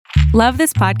Love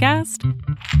this podcast?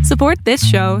 Support this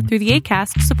show through the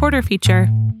Acast supporter feature.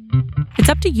 It's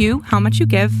up to you how much you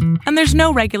give, and there's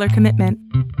no regular commitment.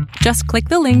 Just click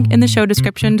the link in the show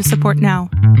description to support now.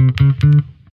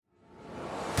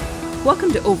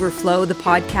 Welcome to Overflow, the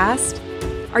podcast.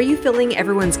 Are you filling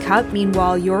everyone's cup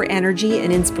meanwhile your energy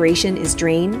and inspiration is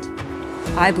drained?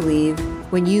 I believe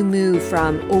when you move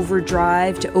from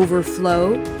overdrive to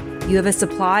overflow, you have a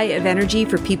supply of energy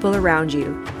for people around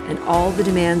you and all the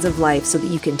demands of life so that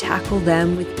you can tackle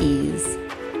them with ease.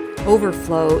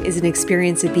 Overflow is an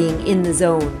experience of being in the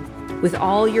zone with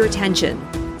all your attention,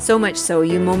 so much so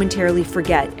you momentarily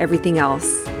forget everything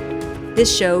else.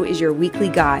 This show is your weekly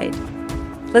guide.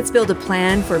 Let's build a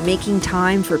plan for making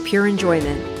time for pure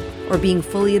enjoyment or being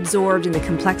fully absorbed in the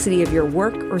complexity of your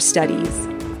work or studies,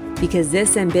 because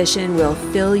this ambition will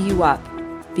fill you up.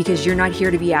 Because you're not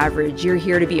here to be average, you're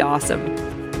here to be awesome.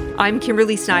 I'm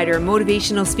Kimberly Snyder,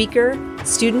 motivational speaker,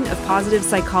 student of positive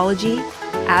psychology,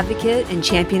 advocate, and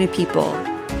champion of people.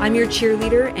 I'm your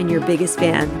cheerleader and your biggest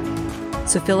fan.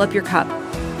 So fill up your cup,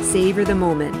 savor the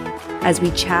moment as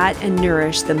we chat and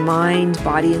nourish the mind,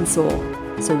 body, and soul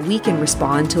so we can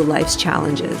respond to life's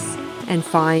challenges and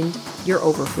find your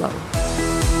overflow.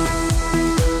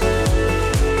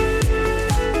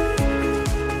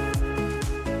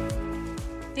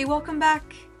 Hey, welcome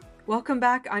back. Welcome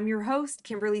back. I'm your host,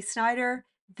 Kimberly Snyder.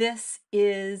 This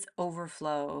is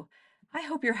Overflow. I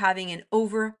hope you're having an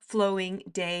overflowing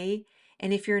day.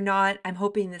 And if you're not, I'm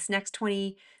hoping this next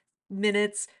 20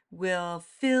 minutes will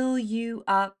fill you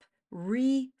up,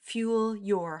 refuel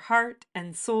your heart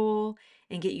and soul,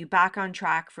 and get you back on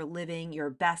track for living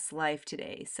your best life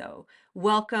today. So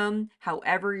welcome,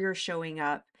 however you're showing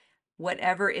up,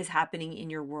 whatever is happening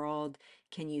in your world.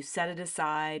 Can you set it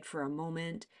aside for a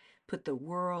moment? Put the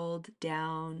world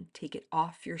down, take it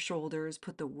off your shoulders,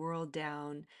 put the world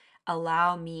down.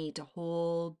 Allow me to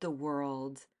hold the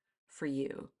world for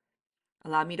you.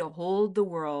 Allow me to hold the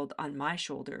world on my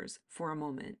shoulders for a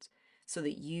moment so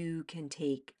that you can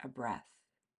take a breath.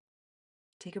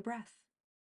 Take a breath.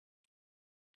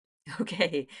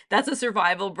 Okay, that's a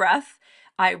survival breath.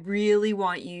 I really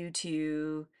want you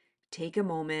to take a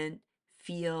moment,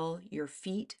 feel your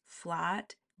feet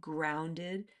flat,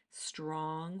 grounded,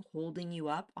 strong, holding you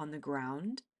up on the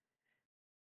ground.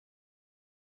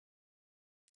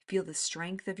 Feel the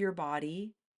strength of your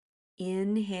body.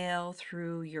 Inhale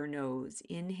through your nose.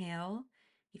 Inhale.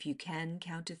 If you can,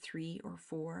 count to 3 or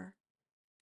 4.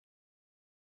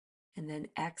 And then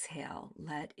exhale.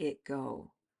 Let it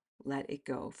go. Let it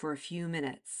go for a few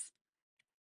minutes.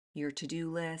 Your to-do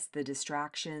list, the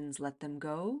distractions, let them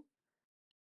go.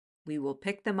 We will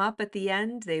pick them up at the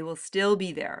end. They will still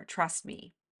be there. Trust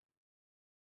me.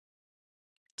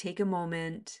 Take a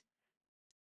moment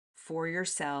for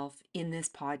yourself in this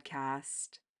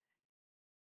podcast.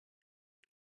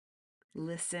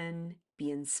 Listen,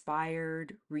 be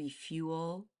inspired,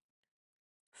 refuel.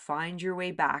 Find your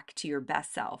way back to your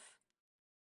best self.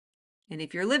 And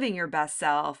if you're living your best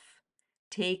self,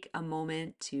 take a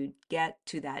moment to get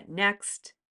to that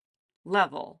next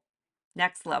level.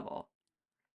 Next level.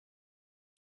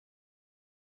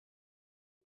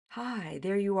 Hi,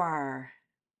 there you are.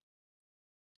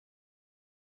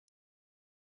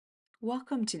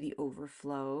 Welcome to the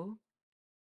overflow.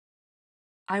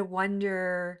 I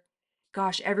wonder,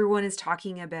 gosh, everyone is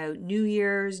talking about New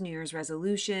Year's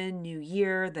resolution, New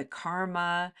Year, the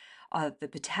karma, the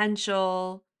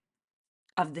potential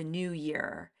of the new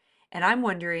year. And I'm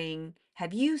wondering,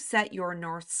 have you set your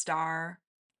North Star?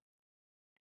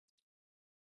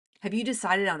 Have you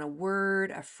decided on a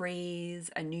word, a phrase,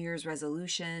 a New Year's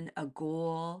resolution, a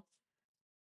goal?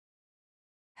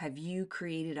 Have you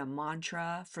created a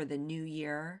mantra for the new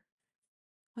year?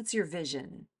 What's your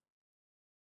vision?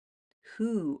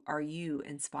 Who are you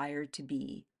inspired to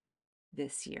be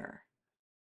this year?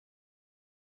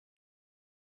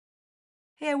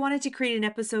 Hey, I wanted to create an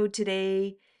episode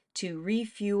today to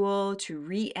refuel, to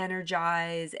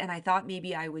re-energize, and I thought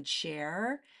maybe I would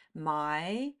share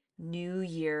my New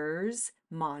Year's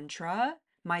mantra,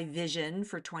 my vision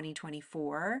for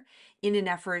 2024, in an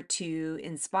effort to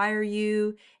inspire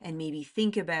you and maybe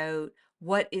think about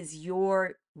what is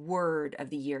your word of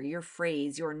the year, your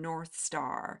phrase, your North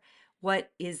Star.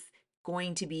 What is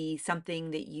going to be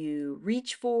something that you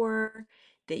reach for,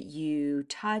 that you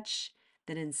touch,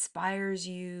 that inspires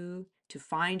you to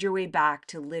find your way back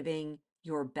to living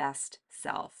your best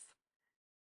self.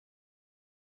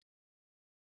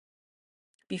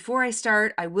 Before I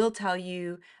start, I will tell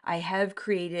you I have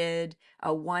created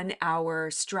a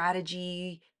 1-hour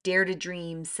strategy Dare to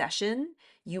Dream session.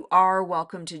 You are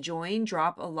welcome to join.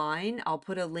 Drop a line. I'll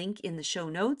put a link in the show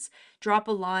notes. Drop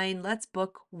a line. Let's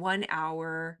book 1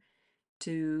 hour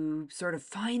to sort of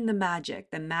find the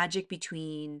magic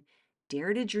between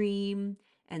dare to dream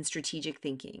and strategic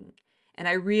thinking. And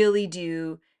I really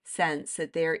do sense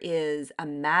that there is a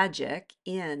magic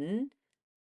in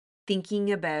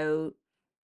thinking about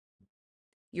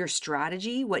your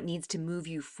strategy, what needs to move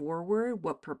you forward,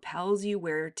 what propels you,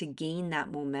 where to gain that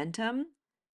momentum,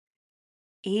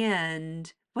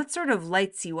 and what sort of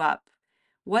lights you up.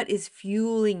 What is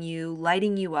fueling you,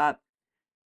 lighting you up?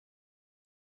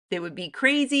 That would be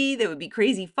crazy, that would be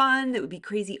crazy fun, that would be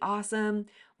crazy awesome.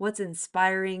 What's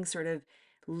inspiring, sort of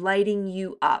lighting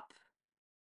you up?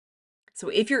 So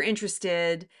if you're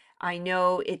interested, I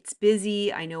know it's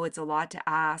busy, I know it's a lot to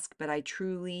ask, but I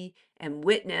truly am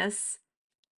witness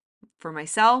for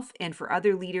myself and for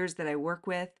other leaders that I work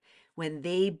with when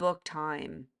they book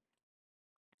time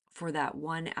for that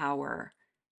 1 hour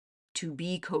to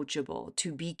be coachable,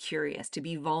 to be curious, to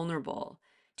be vulnerable,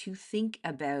 to think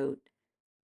about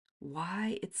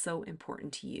why it's so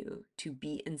important to you to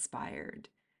be inspired,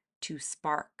 to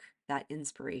spark that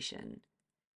inspiration.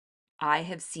 I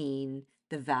have seen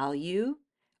the value,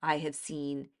 I have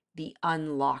seen the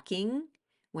unlocking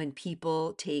when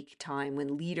people take time,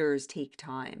 when leaders take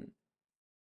time.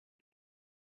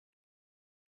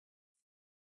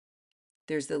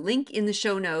 There's the link in the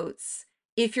show notes.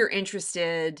 If you're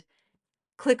interested,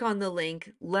 click on the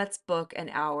link. Let's book an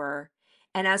hour.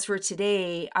 And as for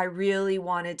today, I really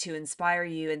wanted to inspire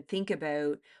you and think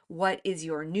about what is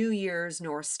your New Year's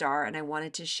North Star. And I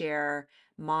wanted to share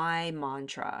my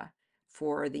mantra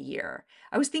for the year.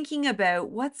 I was thinking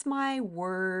about what's my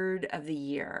word of the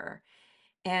year.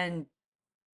 And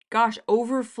gosh,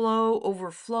 overflowing,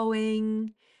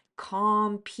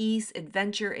 calm, peace,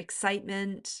 adventure,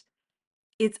 excitement.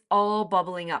 It's all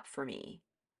bubbling up for me.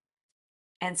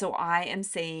 And so I am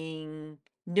saying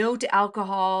no to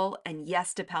alcohol and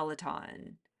yes to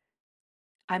Peloton.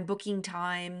 I'm booking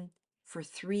time for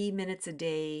 3 minutes a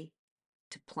day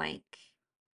to plank.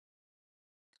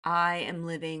 I am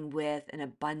living with an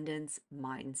abundance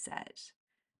mindset.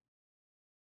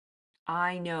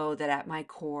 I know that at my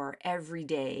core, every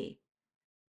day,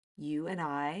 you and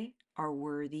I are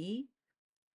worthy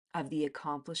of the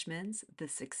accomplishments, the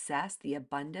success, the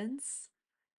abundance,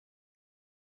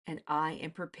 and I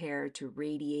am prepared to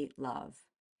radiate love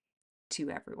to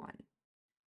everyone.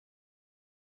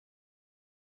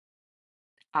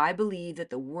 I believe that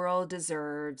the world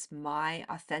deserves my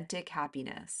authentic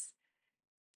happiness.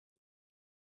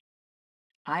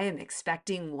 I am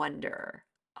expecting wonder.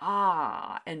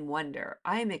 And wonder.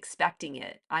 I am expecting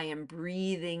it. I am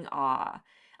breathing awe.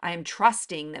 I am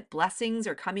trusting that blessings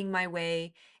are coming my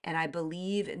way, and I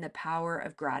believe in the power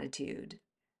of gratitude.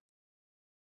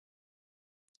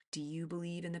 Do you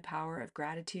believe in the power of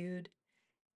gratitude?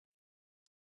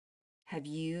 Have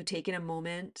you taken a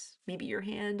moment, maybe your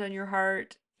hand on your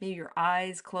heart, maybe your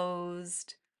eyes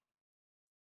closed,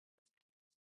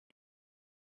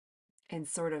 and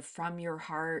sort of from your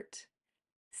heart,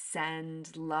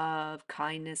 send love,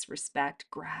 kindness, respect,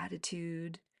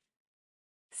 gratitude.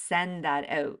 Send that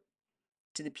out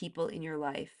to the people in your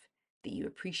life that you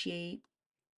appreciate,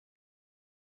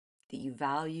 that you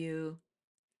value,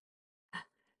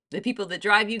 the people that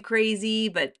drive you crazy,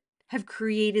 but have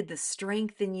created the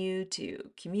strength in you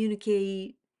to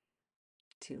communicate,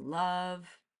 to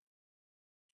love.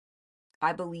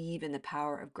 I believe in the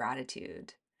power of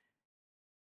gratitude.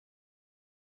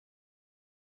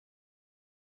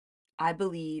 I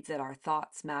believe that our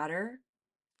thoughts matter.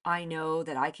 I know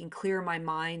that I can clear my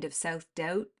mind of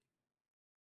self-doubt,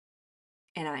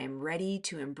 and I am ready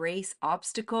to embrace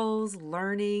obstacles,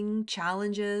 learning,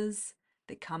 challenges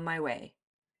that come my way.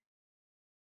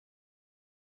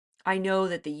 I know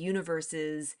that the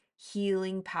universe's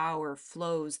healing power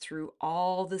flows through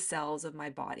all the cells of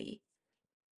my body.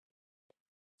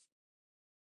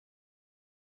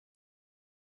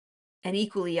 And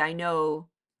equally, I know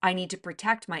I need to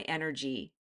protect my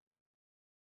energy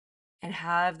and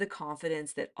have the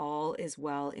confidence that all is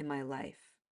well in my life.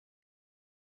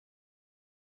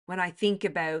 When I think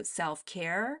about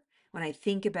self-care, when I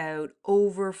think about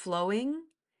overflowing,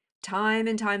 time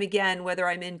and time again, whether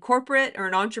I'm in corporate or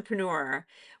an entrepreneur,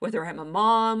 whether I'm a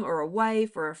mom or a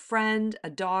wife or a friend, a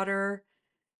daughter,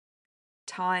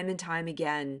 time and time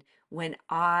again, when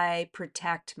I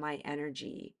protect my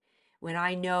energy, when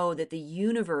I know that the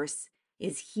universe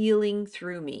is healing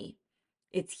through me,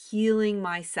 it's healing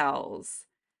my cells,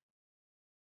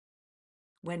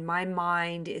 when my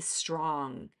mind is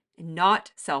strong and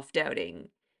not self-doubting,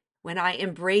 when I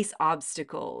embrace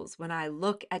obstacles, when I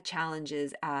look at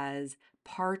challenges as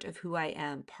part of who I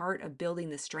am, part of building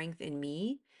the strength in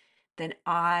me, then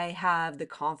I have the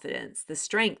confidence, the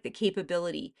strength, the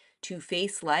capability to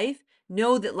face life,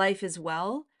 know that life is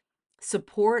well,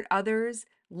 support others,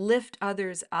 lift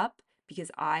others up,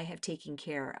 because I have taken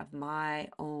care of my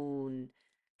own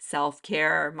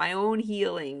self-care, my own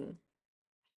healing.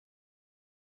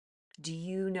 Do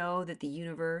you know that the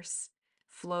universe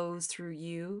flows through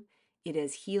you? It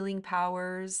has healing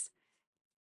powers.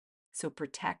 So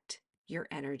protect your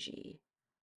energy.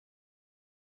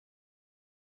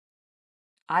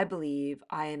 I believe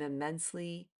I am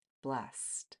immensely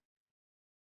blessed.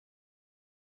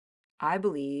 I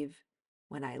believe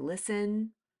when I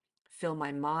listen, fill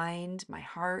my mind, my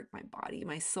heart, my body,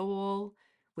 my soul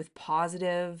with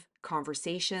positive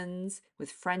conversations,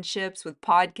 with friendships, with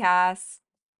podcasts,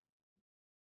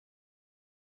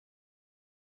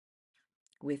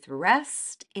 with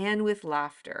rest, and with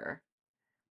laughter.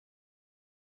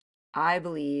 I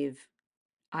believe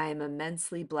I am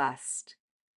immensely blessed.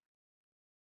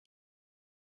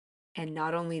 And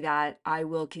not only that, I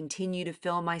will continue to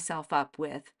fill myself up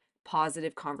with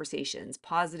positive conversations,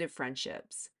 positive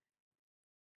friendships,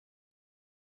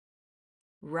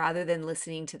 rather than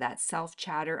listening to that self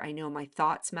chatter. I know my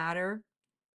thoughts matter.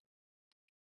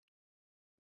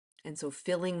 And so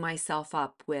filling myself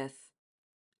up with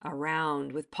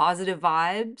positive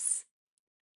vibes.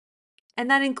 And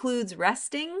that includes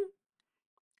resting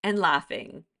and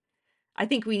laughing. I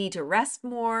think we need to rest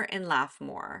more and laugh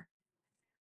more.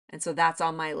 And so that's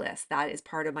on my list. That is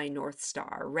part of my North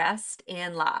Star. Rest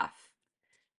and laugh.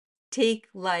 Take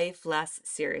life less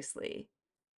seriously.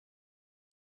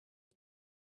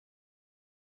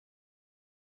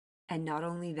 And not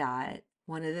only that,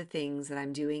 one of the things that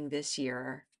I'm doing this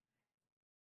year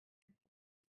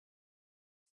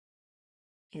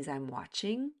is I'm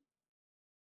watching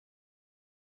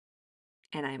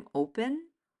and I'm open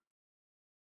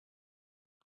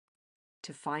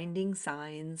to finding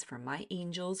signs from my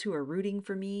angels who are rooting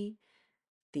for me,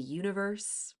 the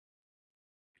universe.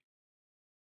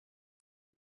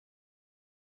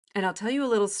 And I'll tell you a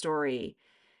little story.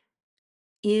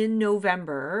 In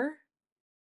November,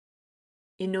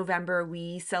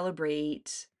 we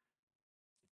celebrate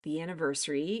the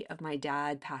anniversary of my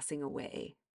dad passing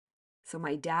away. So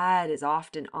my dad is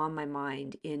often on my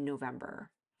mind in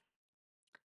November.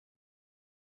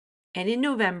 And in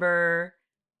November,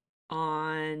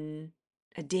 on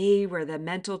a day where the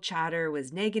mental chatter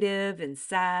was negative and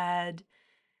sad,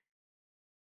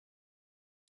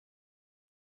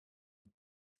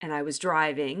 and I was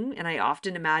driving, and I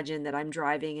often imagine that I'm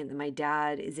driving and my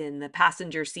dad is in the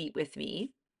passenger seat with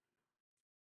me.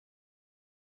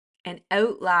 And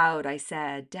out loud, I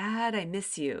said, "Dad, I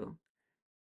miss you.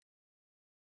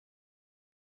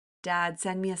 Dad,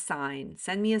 send me a sign.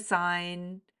 Send me a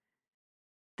sign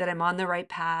that I'm on the right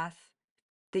path,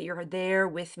 that you're there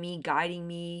with me, guiding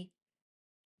me,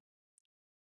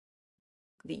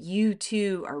 that you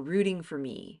too are rooting for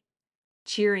me,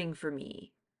 cheering for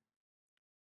me."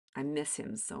 I miss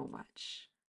him so much.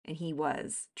 And he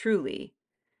was truly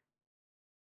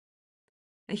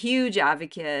a huge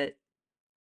advocate,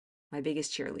 my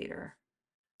biggest cheerleader,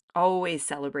 always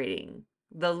celebrating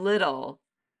the little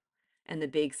and the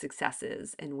big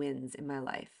successes and wins in my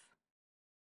life.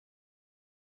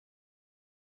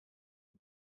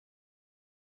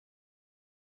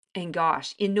 And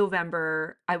gosh, in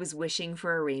November, I was wishing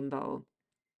for a rainbow.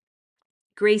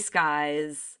 Gray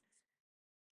skies,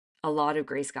 a lot of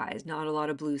gray skies, not a lot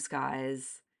of blue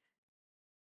skies.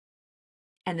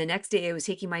 And the next day, I was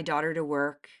taking my daughter to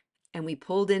work and we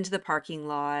pulled into the parking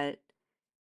lot.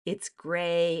 It's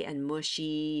gray and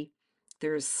mushy.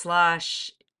 There's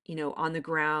slush, on the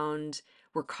ground.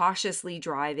 We're cautiously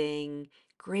driving,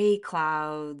 gray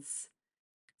clouds,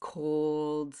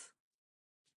 cold,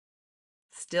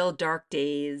 still dark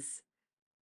days.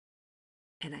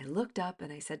 And I looked up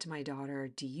and I said to my daughter,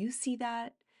 "Do you see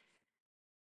that?"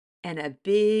 And a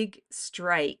big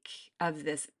strike of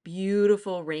this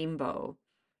beautiful rainbow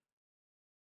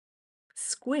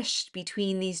squished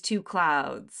between these two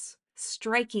clouds,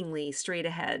 strikingly straight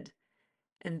ahead.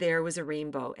 And there was a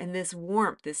rainbow. And this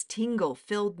warmth, this tingle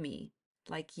filled me.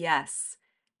 Like, yes,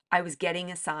 I was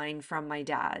getting a sign from my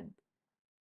dad.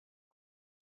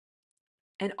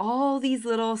 And all these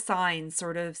little signs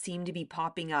sort of seemed to be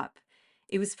popping up.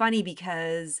 It was funny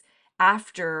because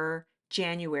after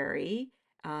January,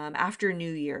 after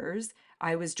New Year's,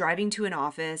 I was driving to an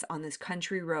office on this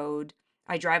country road.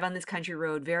 I drive on this country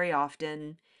road very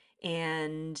often.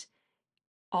 And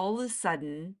all of a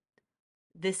sudden,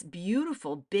 this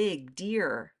beautiful big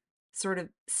deer sort of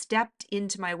stepped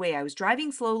into my way. I was driving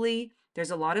slowly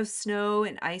There's a lot of snow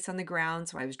and ice on the ground,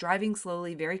 so I was driving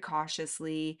slowly, very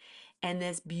cautiously, and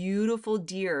this beautiful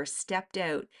deer stepped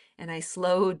out, and I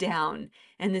slowed down.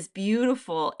 And this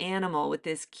beautiful animal with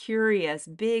this curious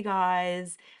big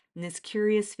eyes and this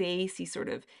curious face, he sort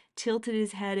of tilted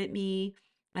his head at me,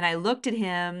 and I looked at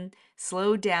him,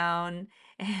 slowed down,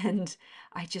 and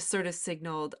I just sort of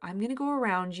signaled, I'm going to go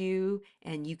around you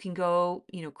and you can go,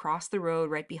 cross the road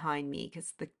right behind me,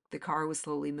 because the car was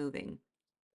slowly moving.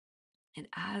 And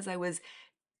as I was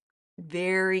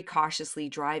very cautiously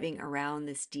driving around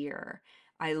this deer,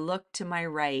 I looked to my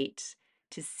right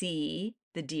to see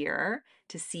the deer,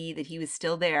 to see that he was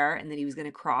still there and that he was going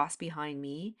to cross behind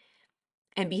me.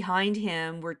 And behind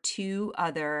him were 2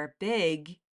 other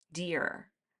big deer.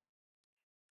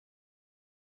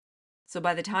 So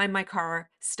by the time my car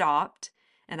stopped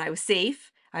and I was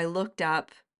safe, I looked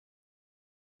up,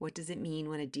 what does it mean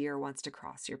when a deer wants to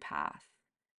cross your path?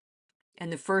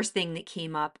 And the first thing that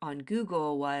came up on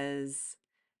Google was,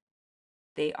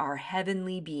 they are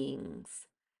heavenly beings.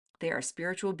 They are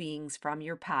spiritual beings from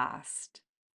your past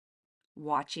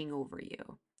watching over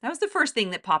you. That was the first thing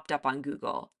that popped up on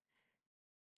Google.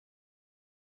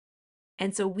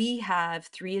 And so we have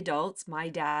 3 adults, my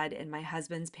dad and my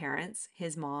husband's parents,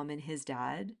 his mom and his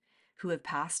dad, who have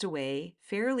passed away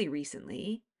fairly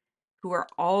recently, who are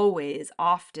always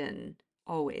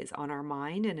on our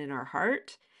mind and in our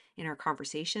heart, in our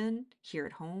conversation here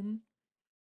at home.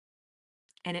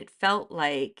 And it felt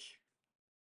like,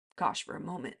 gosh, for a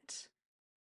moment,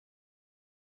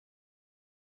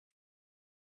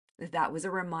 that was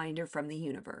a reminder from the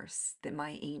universe that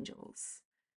my angels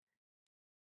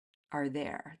are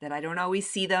there, that I don't always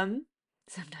see them.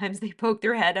 Sometimes they poke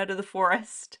their head out of the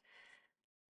forest.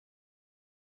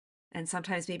 And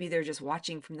sometimes maybe they're just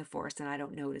watching from the forest and I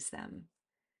don't notice them.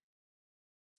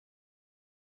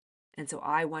 And so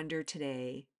I wonder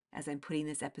today, as I'm putting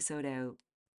this episode out,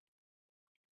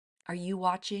 are you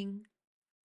watching?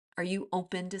 Are you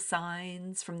open to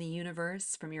signs from the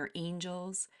universe, from your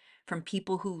angels, from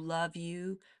people who love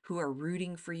you, who are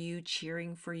rooting for you,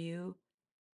 cheering for you,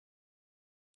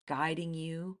 guiding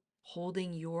you,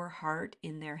 holding your heart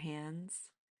in their hands?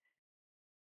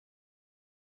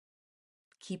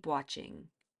 Keep watching.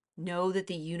 Know that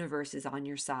the universe is on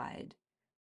your side.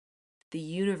 The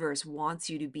universe wants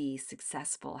you to be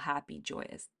successful, happy,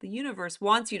 joyous. The universe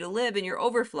wants you to live in your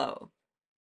overflow.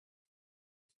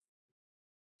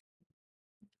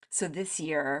 So this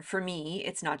year, for me,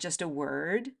 it's not just a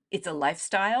word, it's a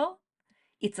lifestyle.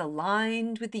 It's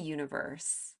aligned with the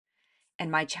universe.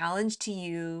 And my challenge to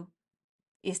you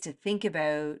is to think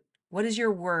about, what is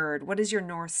your word? What is your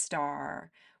North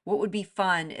Star? What would be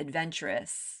fun,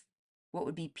 adventurous? What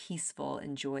would be peaceful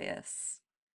and joyous?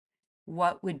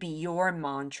 What would be your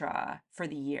mantra for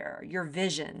the year, your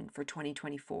vision for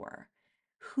 2024?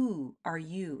 Who are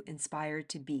you inspired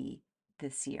to be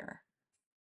this year?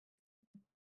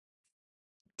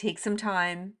 Take some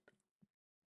time,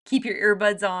 keep your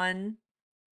earbuds on,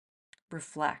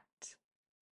 reflect,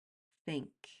 think,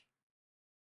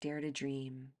 dare to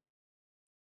dream.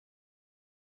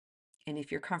 And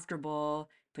if you're comfortable,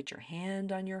 put your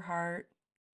hand on your heart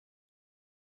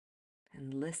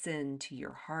and listen to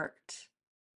your heart.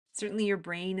 Certainly your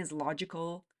brain is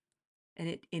logical and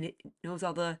it knows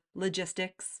all the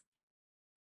logistics.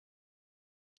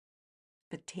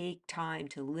 But take time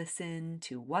to listen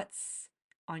to what's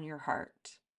on your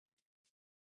heart.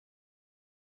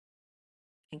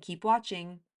 And keep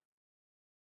watching.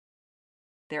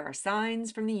 There are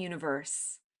signs from the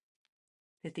universe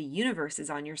that the universe is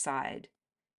on your side.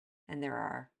 And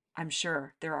I'm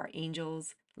sure there are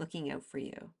angels looking out for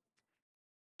you,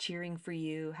 cheering for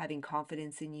you, having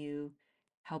confidence in you,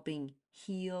 helping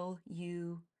heal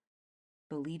you,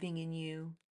 believing in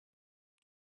you.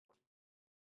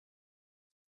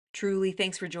 Truly,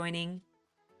 thanks for joining.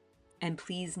 And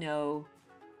please know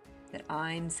that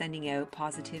I'm sending out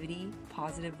positivity,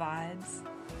 positive vibes,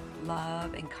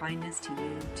 love, and kindness to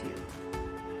you too.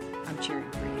 I'm cheering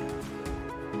for you.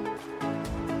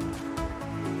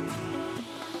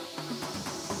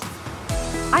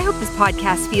 I hope this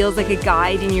podcast feels like a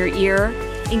guide in your ear,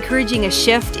 encouraging a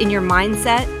shift in your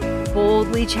mindset,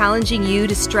 boldly challenging you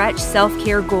to stretch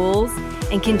self-care goals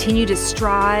and continue to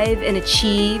strive and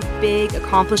achieve big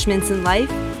accomplishments in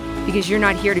life, because you're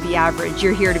not here to be average,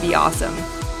 you're here to be awesome.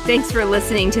 Thanks for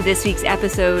listening to this week's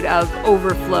episode of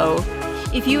Overflow.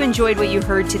 If you enjoyed what you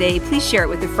heard today, please share it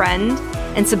with a friend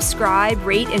and subscribe,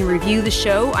 rate, and review the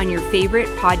show on your favorite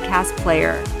podcast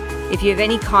player. If you have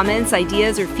any comments,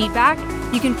 ideas, or feedback,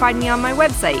 you can find me on my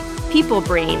website,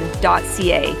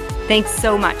 peoplebrain.ca. Thanks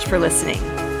so much for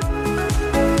listening.